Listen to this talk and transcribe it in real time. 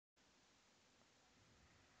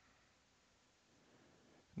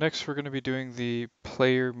Next, we're going to be doing the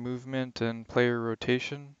player movement and player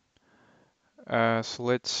rotation. So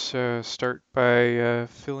let's start by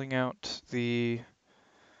filling out the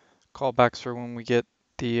callbacks for when we get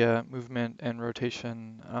the movement and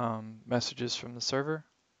rotation messages from the server.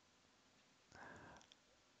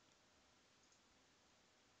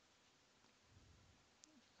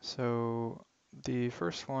 So the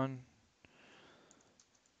first one,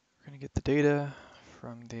 we're going to get the data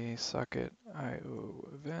from the socket IO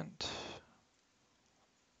event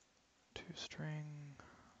to string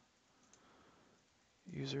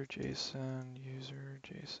user JSON.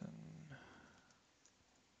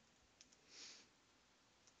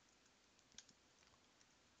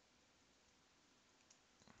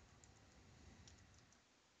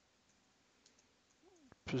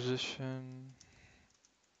 Position.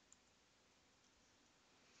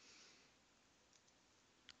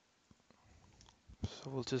 So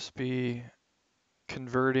we'll just be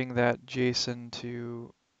converting that JSON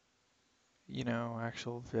to,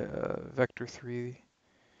 actual vector3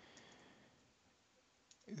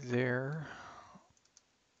 there.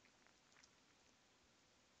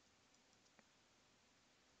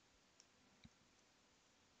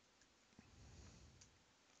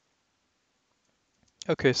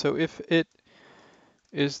 Okay, so if it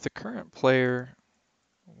is the current player,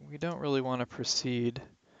 we don't really want to proceed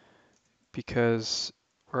because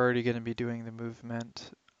we're already going to be doing the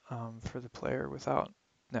movement for the player without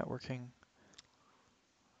networking.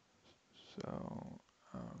 So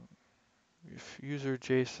if user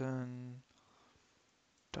JSON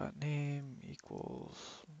dot name equals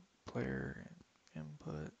player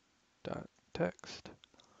input dot text,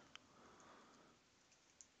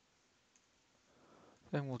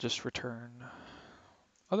 then we'll just return.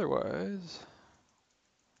 Otherwise,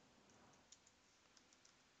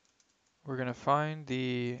 we're going to find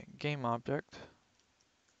the game object.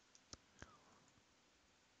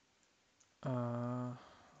 Uh,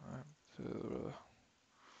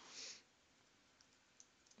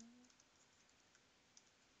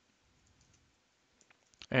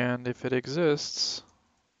 and if it exists,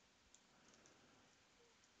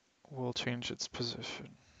 we'll change its position.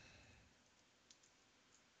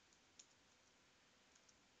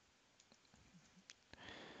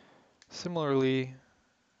 Similarly,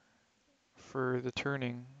 for the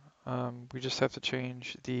turning, we just have to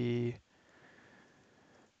change the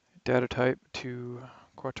data type to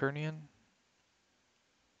quaternion,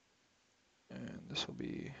 and this will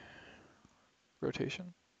be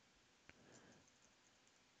rotation.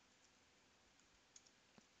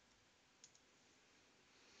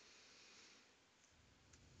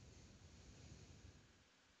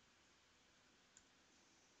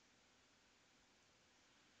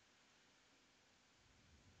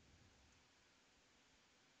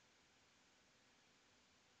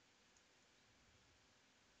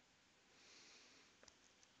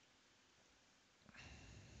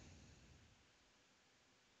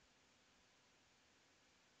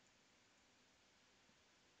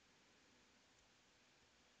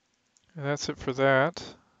 And that's it for that.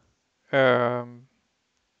 So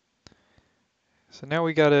now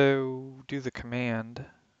we got to do the command.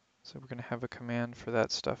 So we're going to have a command for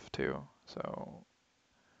that stuff too. So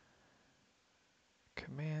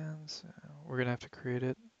commands, we're going to have to create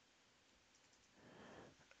it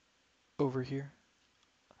over here.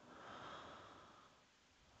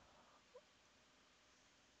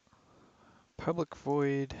 Public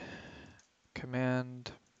void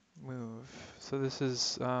command move. So this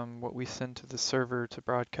is what we send to the server to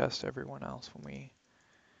broadcast to everyone else when we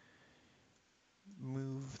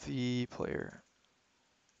move the player.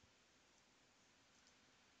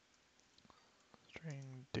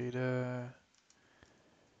 String data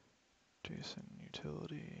JSON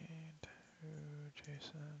utility to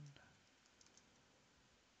JSON.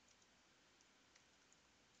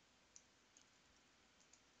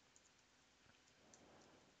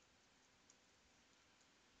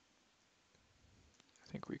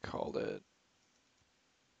 I think we called it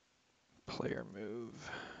player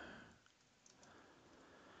move.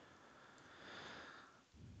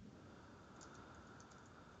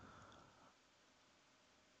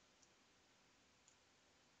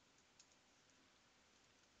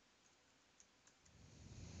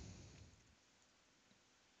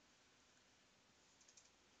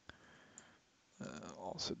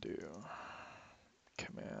 Also do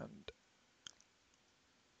command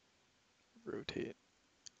rotate.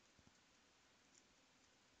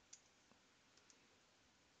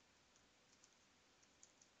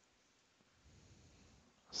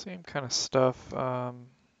 Same kind of stuff. So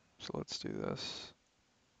let's do this.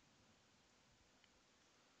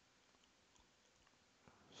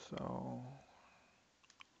 So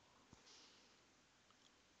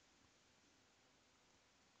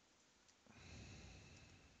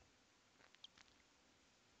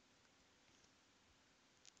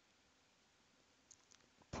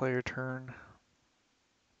player turn.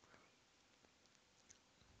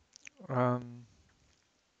 Um,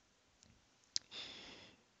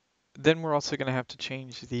 then we're also going to have to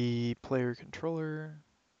change the player controller.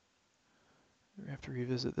 We have to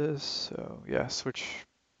revisit this. So yeah, switch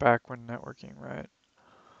back when networking, right?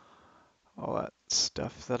 All that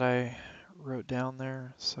stuff that I wrote down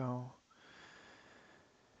there. So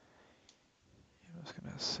I was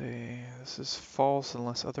going to say this is false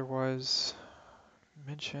unless otherwise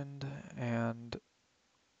mentioned, and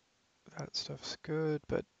that stuff's good,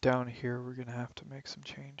 but down here we're going to have to make some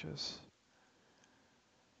changes.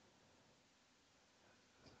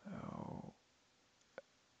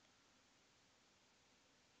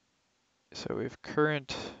 So if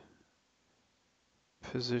current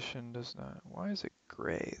position does not, why is it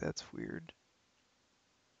gray? That's weird.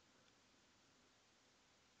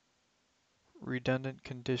 Redundant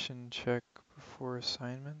condition check before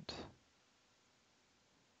assignment.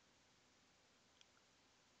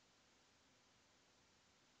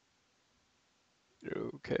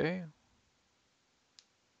 Okay.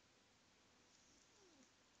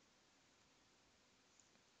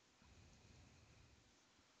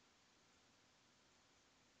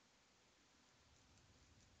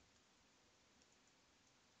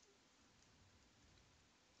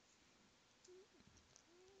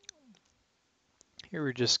 Here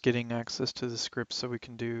we're just getting access to the script so we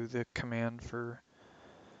can do the command for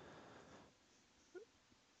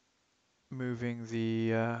moving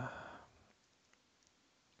the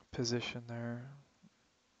position there.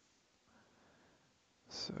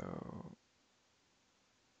 So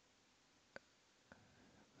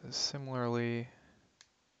similarly,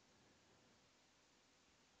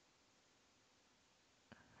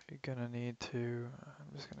 you're gonna need to,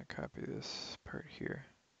 I'm just gonna copy this part here.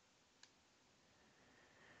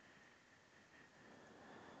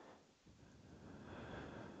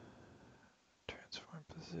 Transform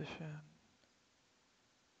position.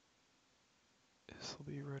 This will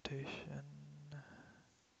be rotation.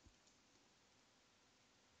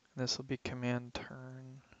 This will be command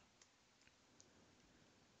turn.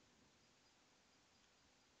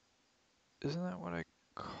 Isn't that what I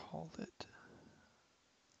called it?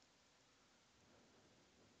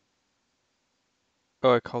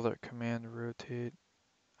 Oh, I called it command rotate.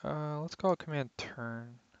 Let's call it command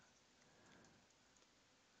turn.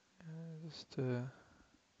 Just to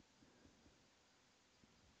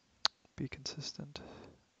be consistent.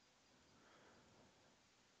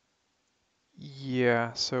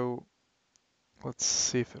 Yeah, so let's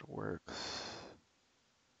see if it works.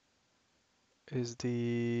 Is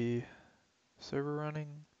the server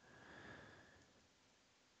running?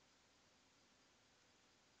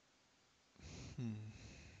 Hmm.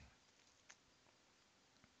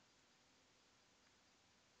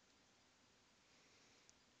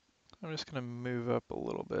 I'm just gonna move up a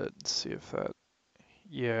little bit and see if that,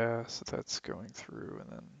 yeah, so that's going through,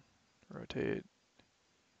 and then rotate.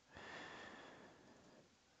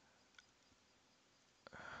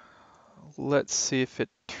 Let's see if it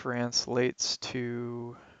translates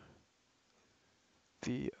to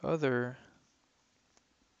the other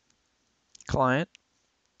client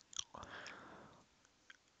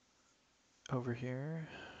over here.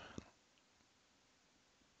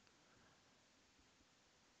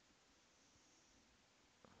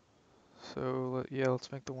 So yeah,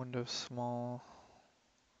 let's make the window small.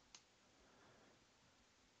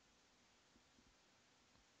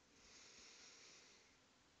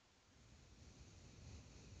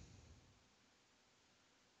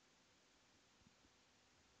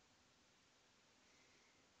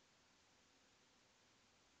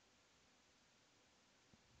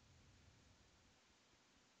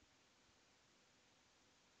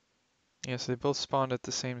 Yes, they both spawned at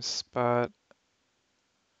the same spot.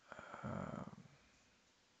 Um,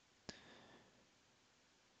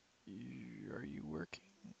 are you working?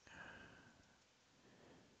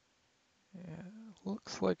 Yeah,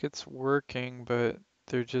 looks like it's working, but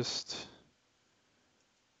they're just,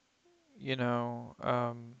 you know,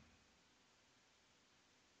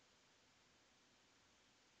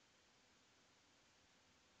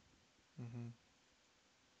 mhm.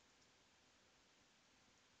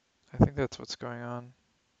 I think that's what's going on.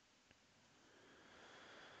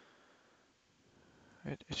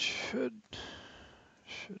 It should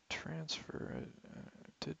transfer. It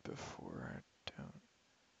did before. I don't.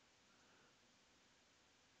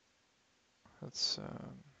 Let's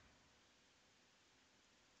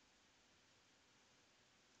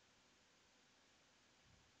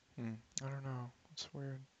I don't know. It's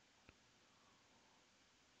weird.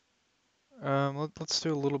 Let's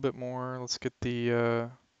do a little bit more. Let's get the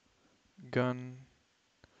gun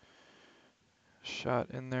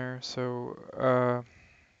shot in there. So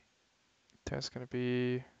that's gonna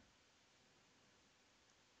be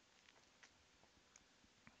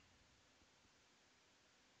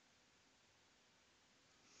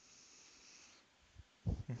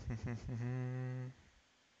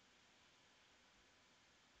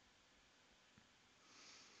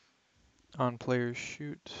on players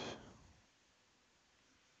shoot.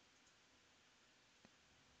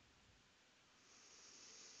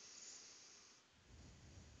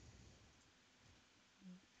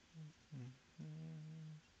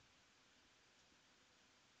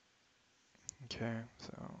 Okay,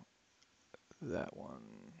 so that one.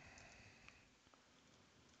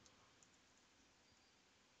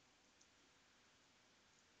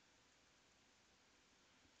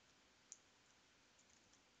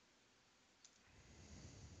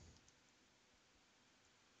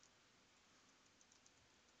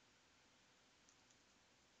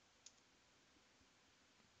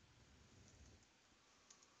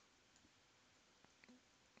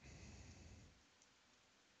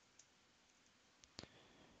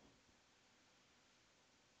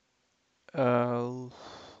 Uh,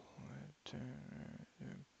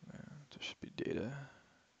 there should be data.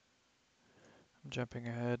 I'm jumping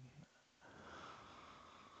ahead.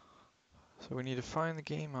 So we need to find the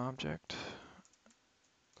game object.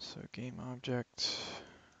 So game object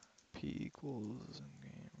p equals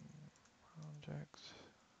game object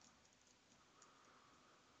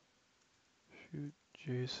shoot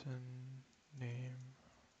JSON name.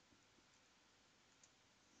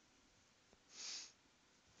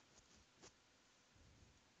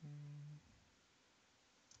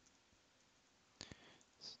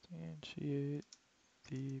 Instantiate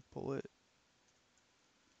the bullet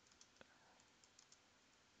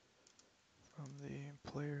from the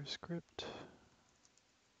player script.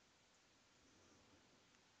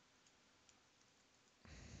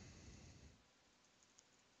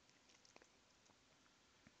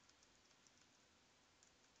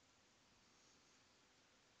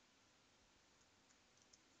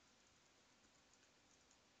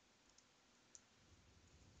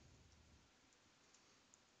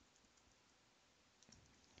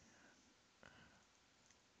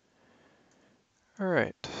 All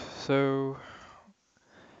right, so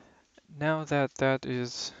now that that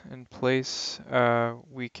is in place,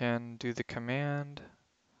 we can do the command.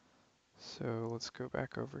 So let's go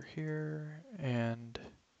back over here and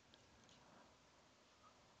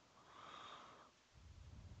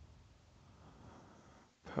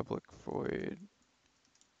public void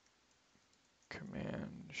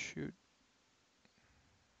command shoot.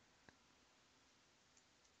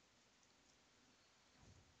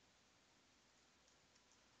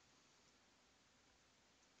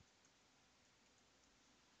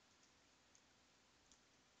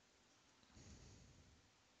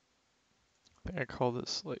 I think I call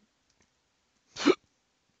this like,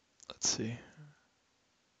 let's see,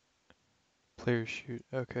 player shoot,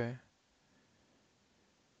 okay.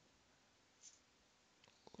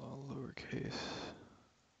 All lowercase.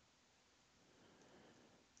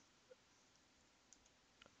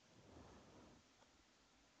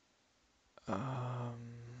 Um,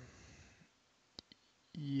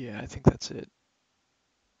 yeah, I think that's it.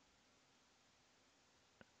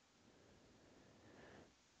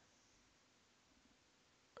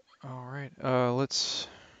 All right, let's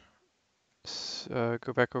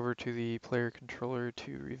go back over to the player controller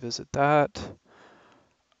to revisit that.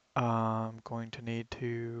 I'm going to need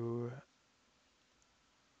to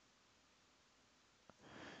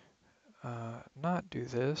not do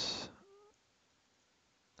this,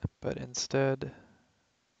 but instead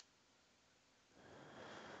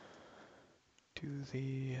do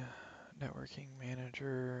the networking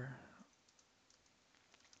manager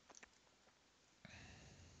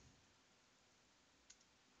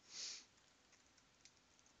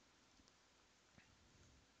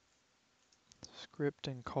script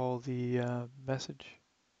and call the message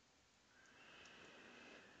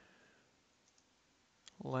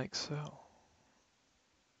like so.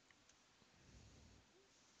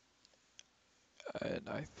 And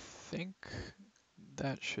I think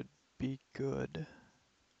that should be good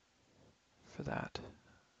for that.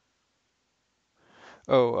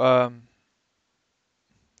 Oh,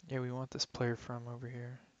 yeah, we want this player from over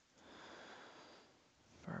here.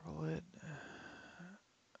 Firebullet.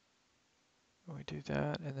 We do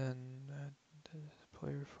that, and then this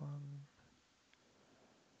player from.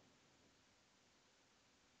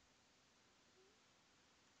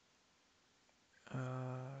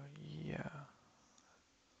 Yeah,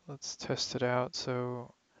 let's test it out.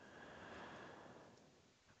 So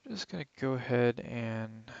I'm just gonna go ahead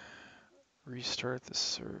and restart the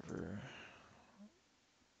server,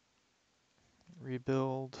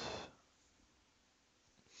 rebuild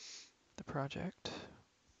the project.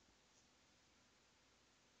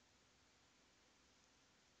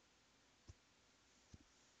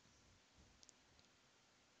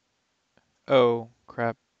 Oh,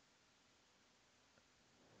 crap.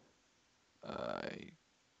 I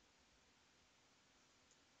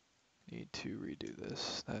need to redo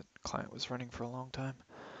this. That client was running for a long time.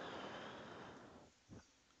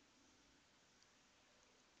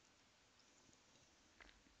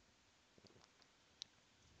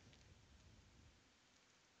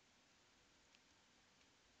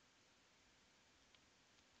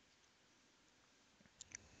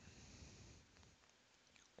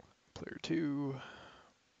 Player 2,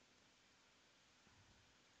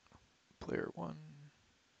 player 1.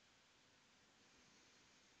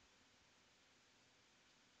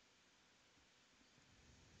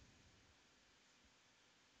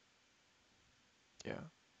 Yeah.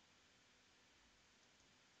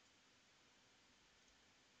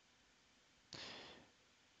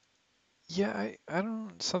 Yeah, I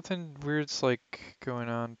don't, something weird's like going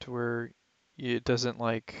on to where it doesn't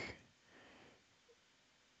like,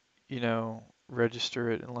 register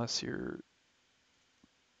it unless you're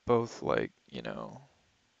both like,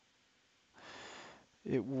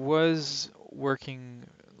 it was working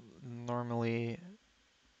normally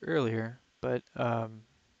earlier, but I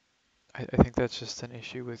think that's just an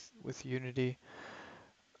issue with Unity.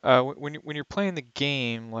 When you're playing the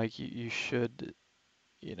game, like you should,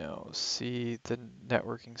 see the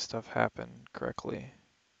networking stuff happen correctly.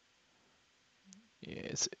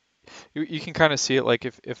 Yeah, you can kind of see it like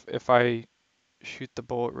if I shoot the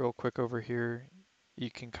bullet real quick over here,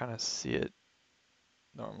 you can kind of see it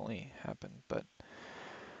normally happen. But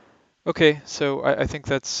okay, so I think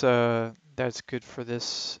that's good for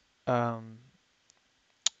um,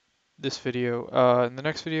 this video. In the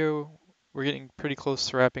next video, we're getting pretty close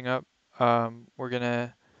to wrapping up. We're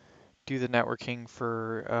gonna do the networking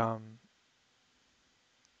for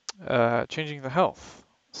changing the health.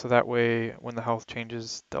 So that way, when the health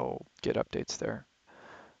changes, they'll get updates there.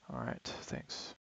 All right, thanks.